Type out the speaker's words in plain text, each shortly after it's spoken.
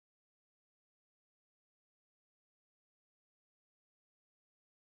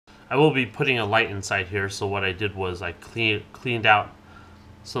I will be putting a light inside here, so what I did was I cleaned out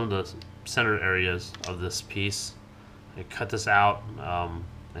some of the center areas of this piece. I cut this out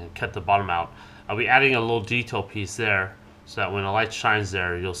and cut the bottom out. I'll be adding a little detail piece there so that when the light shines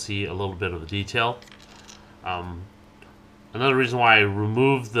there, you'll see a little bit of the detail. Another reason why I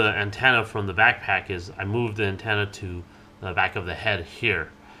removed the antenna from the backpack is I moved the antenna to the back of the head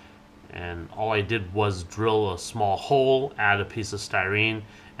here. And all I did was drill a small hole, add a piece of styrene,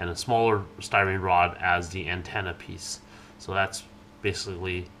 and a smaller styrene rod as the antenna piece. So that's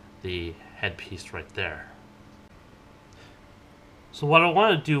basically the headpiece right there. So what I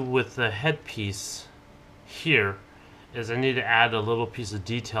want to do with the headpiece here is I need to add a little piece of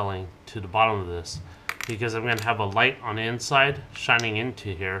detailing to the bottom of this, because I'm going to have a light on the inside shining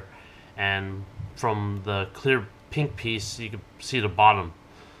into here, and from the clear pink piece you can see the bottom.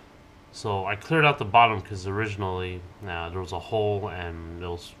 So I cleared out the bottom because originally there was a hole and it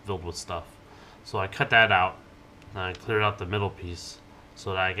was filled with stuff. So I cut that out and I cleared out the middle piece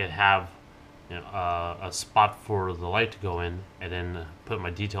so that I could have a spot for the light to go in, and then put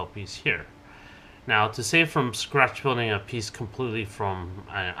my detail piece here. Now, to save from scratch building a piece completely from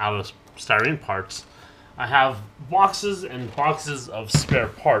out of styrene parts, I have boxes and boxes of spare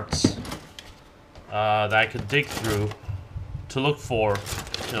parts that I could dig through to look for,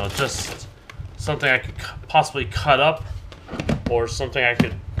 just something I could possibly cut up, or something I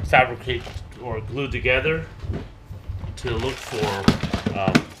could fabricate or glue together to look for,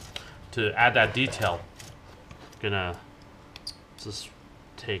 to add that detail. I'm gonna just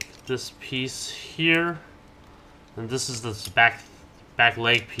take this piece here, and this is this back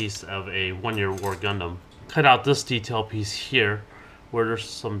leg piece of a 1-year war Gundam. Cut out this detail piece here, where there's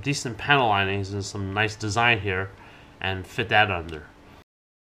some decent panel linings and some nice design here, and fit that under.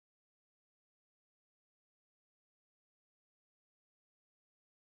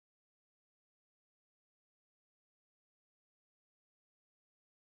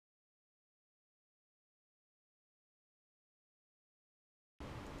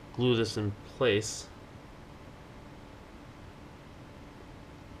 Glue this in place.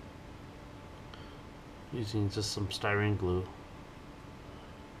 Using just some styrene glue.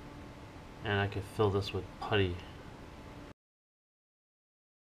 And I can fill this with putty.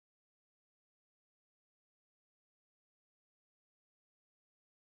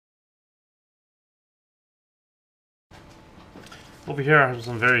 Over here I have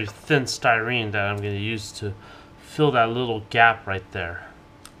some very thin styrene that I'm going to use to fill that little gap right there.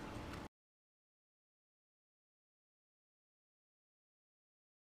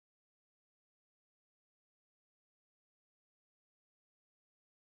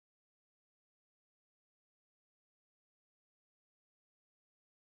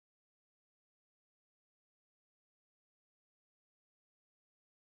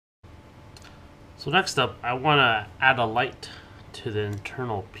 So next up, I want to add a light to the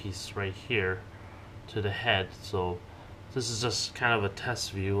internal piece right here, to the head. So this is just kind of a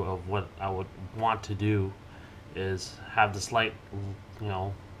test view of what I would want to do, is have this light,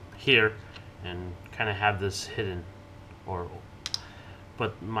 here, and kind of have this hidden.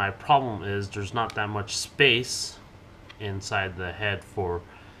 But my problem is there's not that much space inside the head for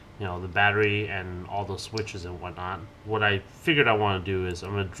the battery and all the switches and whatnot. What I figured I want to do is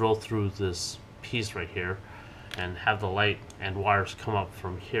I'm going to drill through this piece right here and have the light and wires come up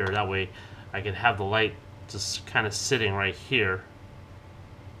from here. That way I can have the light just kind of sitting right here,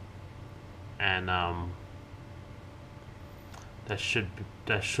 and that should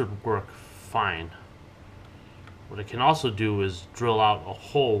work fine. What I can also do is drill out a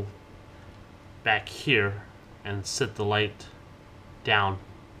hole back here and sit the light down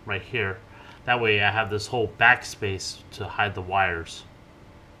right here. That way I have this whole backspace to hide the wires.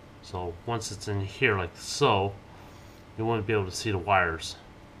 So once it's in here like so, you won't be able to see the wires.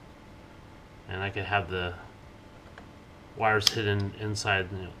 And I can have the wires hidden inside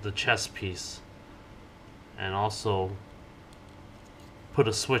the chest piece, and also put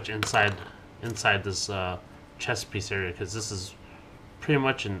a switch inside this chest piece area, because this is pretty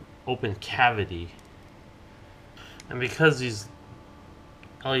much an open cavity. And because these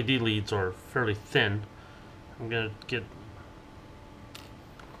LED leads are fairly thin, I'm going to get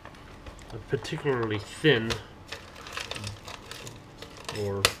a particularly thin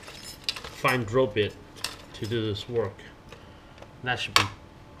or fine drill bit to do this work. And that should be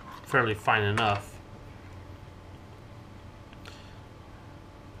fairly fine enough.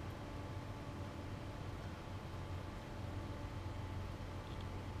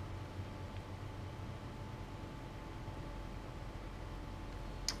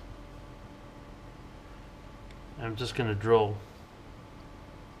 I'm just going to drill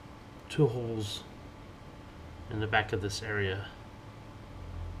 2 holes in the back of this area.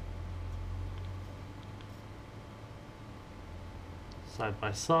 Side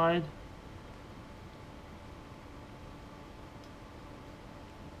by side.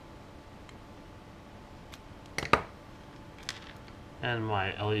 And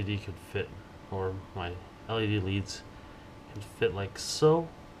my LED could fit, or my LED leads can fit like so.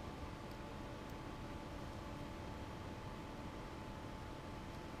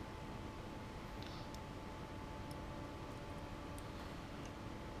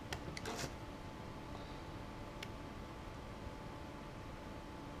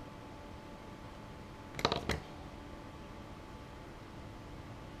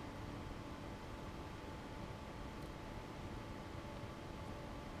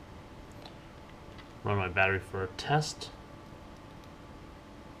 Run my battery for a test.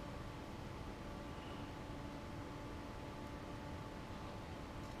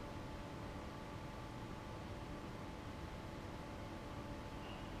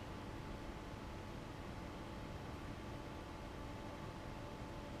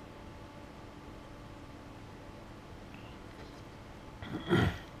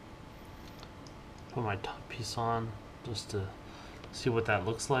 Put my top piece on just to see what that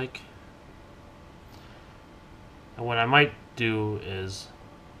looks like. And what I might do is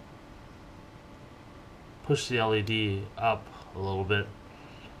push the LED up a little bit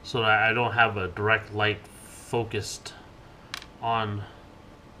so that I don't have a direct light focused on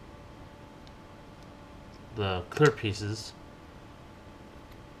the clear pieces.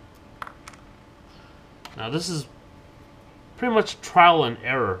 Now this is pretty much trial and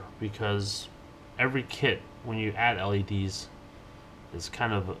error, because every kit, when you add LEDs, is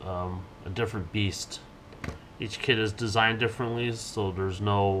kind of a different beast. Each kit is designed differently, so there's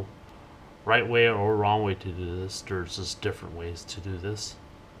no right way or wrong way to do this. There's just different ways to do this.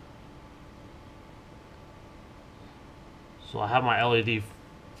 So I have my LED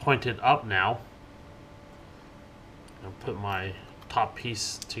pointed up now. I'll put my top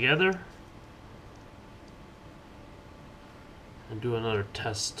piece together and do another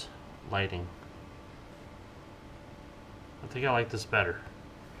test lighting. I think I like this better,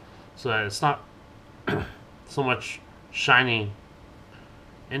 so that it's not so much shining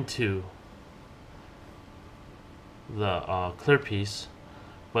into the clear piece,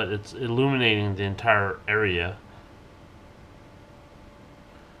 but it's illuminating the entire area.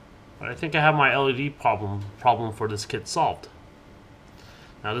 But I think I have my LED problem for this kit solved.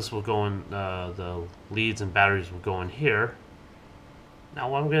 Now this will go in, the leads and batteries will go in here. Now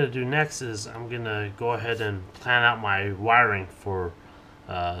what I'm going to do next is I'm going to go ahead and plan out my wiring for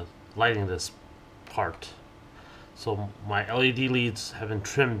lighting this part. So my LED leads have been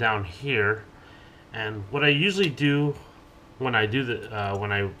trimmed down here, and what I usually do when I do the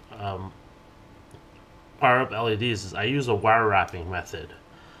when I wire up LEDs is I use a wire wrapping method.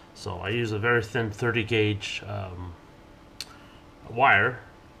 So I use a very thin 30 gauge wire,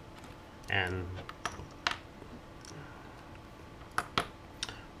 and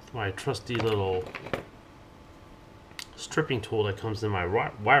my trusty little stripping tool that comes in my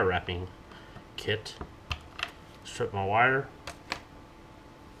wire wrapping kit. Strip my wire.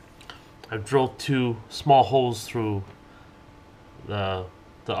 I've drilled 2 small holes through the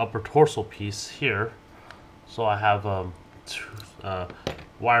upper torso piece here, so I have 2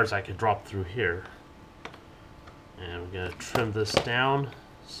 wires I could drop through here. And we're gonna trim this down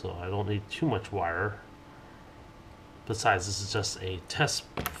so I don't need too much wire. Besides, this is just a test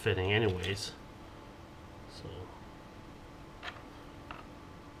fitting anyways. So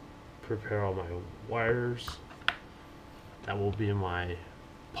prepare all my wires. That will be my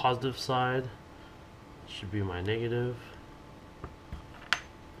positive side. Should be my negative.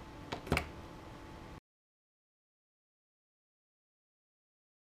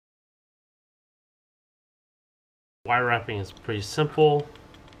 Wire wrapping is pretty simple.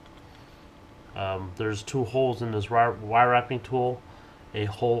 There's 2 holes in this wire wrapping tool, a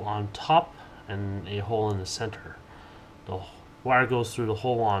hole on top and a hole in the center. The wire goes through the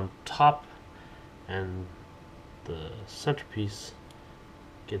hole on top, and the centerpiece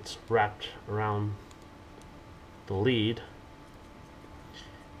gets wrapped around the lead,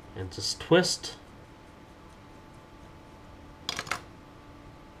 and just twist,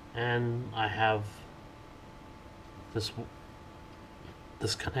 and I have this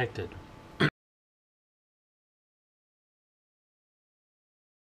connected.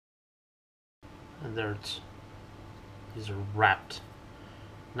 And there these are wrapped.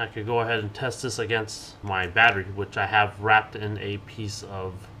 And I could go ahead and test this against my battery, which I have wrapped in a piece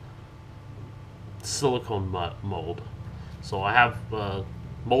of silicone mold. So I have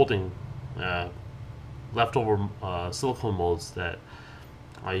molding leftover silicone molds that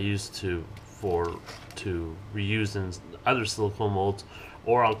I use to reuse in other silicone molds,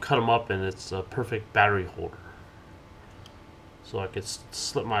 or I'll cut them up and it's a perfect battery holder. So I could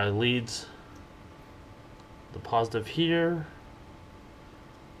slip my leads, the positive here,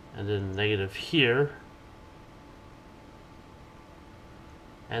 and then negative here,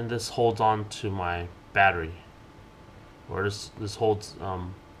 and this holds on to my battery, or this holds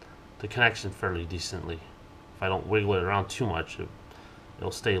the connection fairly decently. If I don't wiggle it around too much,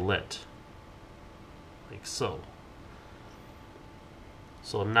 it'll stay lit, like so.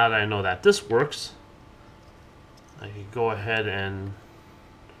 So now that I know that this works, I can go ahead and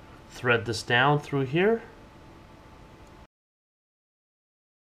thread this down through here.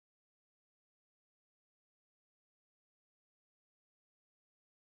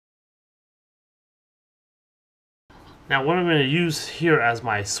 Now what I'm going to use here as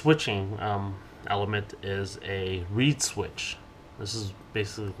my switching element is a reed switch. This is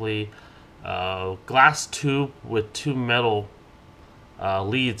basically a glass tube with two metal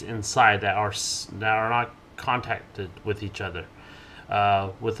leads inside that are not contacted with each other.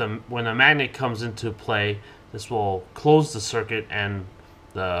 When a magnet comes into play, this will close the circuit and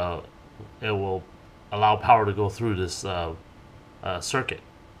it will allow power to go through this circuit.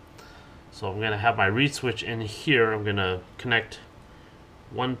 So I'm going to have my reed switch in here. I'm going to connect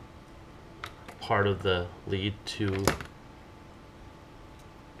one part of the lead to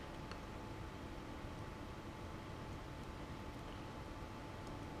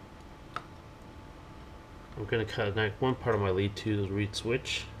I'm going to connect one part of my lead to the reed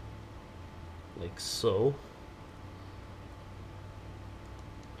switch, like so.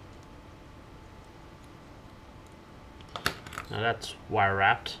 Now that's wire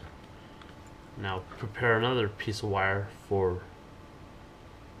wrapped. Now prepare another piece of wire for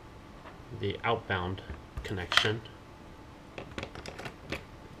the outbound connection.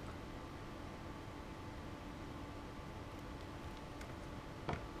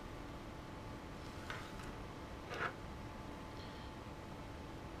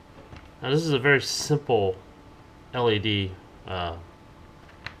 Now this is a very simple LED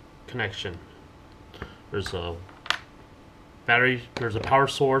connection. There's a battery, there's a power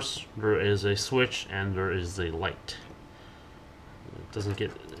source, there is a switch, and there is a light. It doesn't get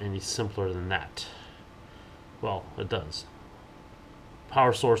any simpler than that. Well, it does.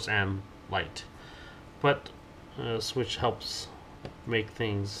 Power source and light. But a switch helps make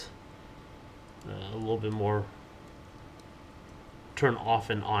things a little bit more turn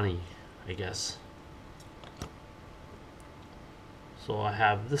off and on-y, I guess. So I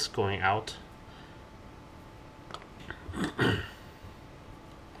have this going out.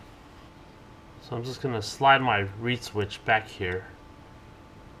 So I'm just going to slide my reed switch back here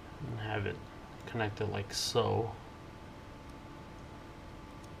and have it connected like so.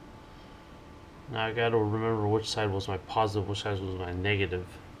 Now I got to remember which side was my positive, which side was my negative.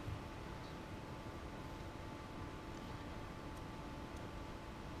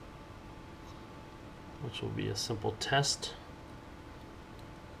 Which will be a simple test.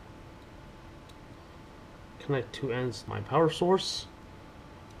 Connect two ends to my power source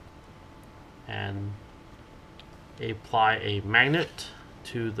and apply a magnet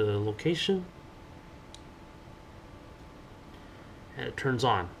to the location, and it turns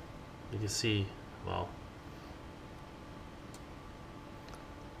on. You can see, well,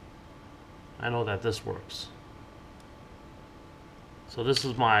 I know that this works. So this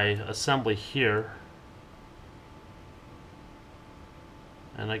is my assembly here,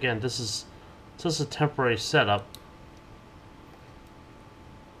 and again, this is just a temporary setup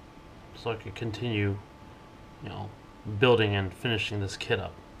so I can continue, building and finishing this kit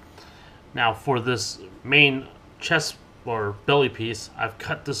up. Now for this main chest or belly piece, I've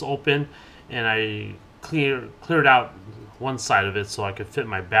cut this open and I cleared out one side of it so I could fit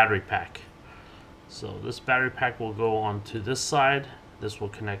my battery pack. So this battery pack will go onto this side. This will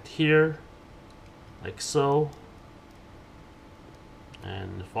connect here, like so.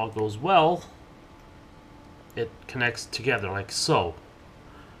 And if all goes well, it connects together like so.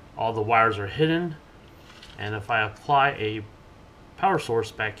 All the wires are hidden, and if I apply a power source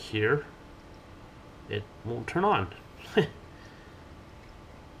back here, it won't turn on. I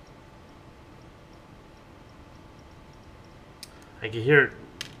can hear it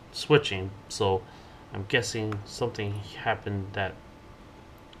switching, so I'm guessing something happened that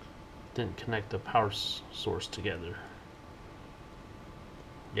didn't connect the power source together.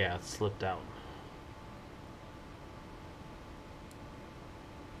 Yeah, it slipped out.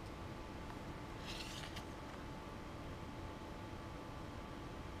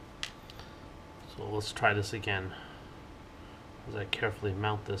 let's try this again as I carefully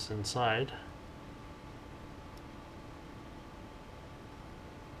mount this inside.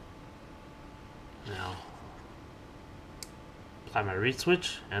 Now apply my reed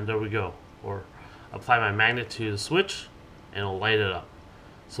switch, and there we go. Or apply my magnet to the switch and it'll light it up.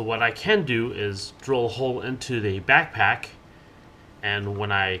 So what I can do is drill a hole into the backpack, and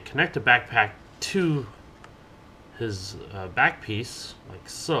when I connect the backpack to his back piece, like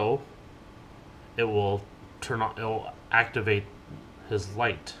so, it will turn on, it will activate his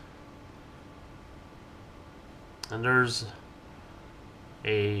light. And there's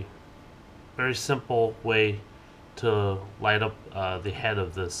a very simple way to light up the head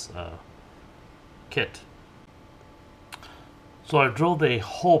of this kit. So I drilled a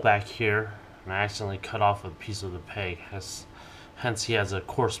hole back here, and I accidentally cut off a piece of the peg. Hence he has a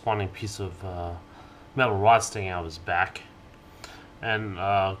corresponding piece of metal rod sticking out of his back, and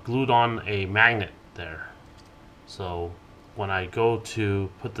glued on a magnet there. So when I go to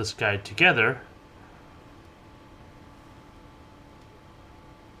put this guy together,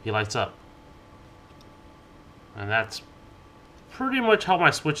 he lights up. And that's pretty much how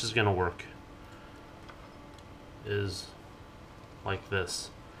my switch is going to work. Is like this.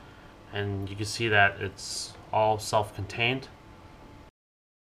 And you can see that it's all self-contained.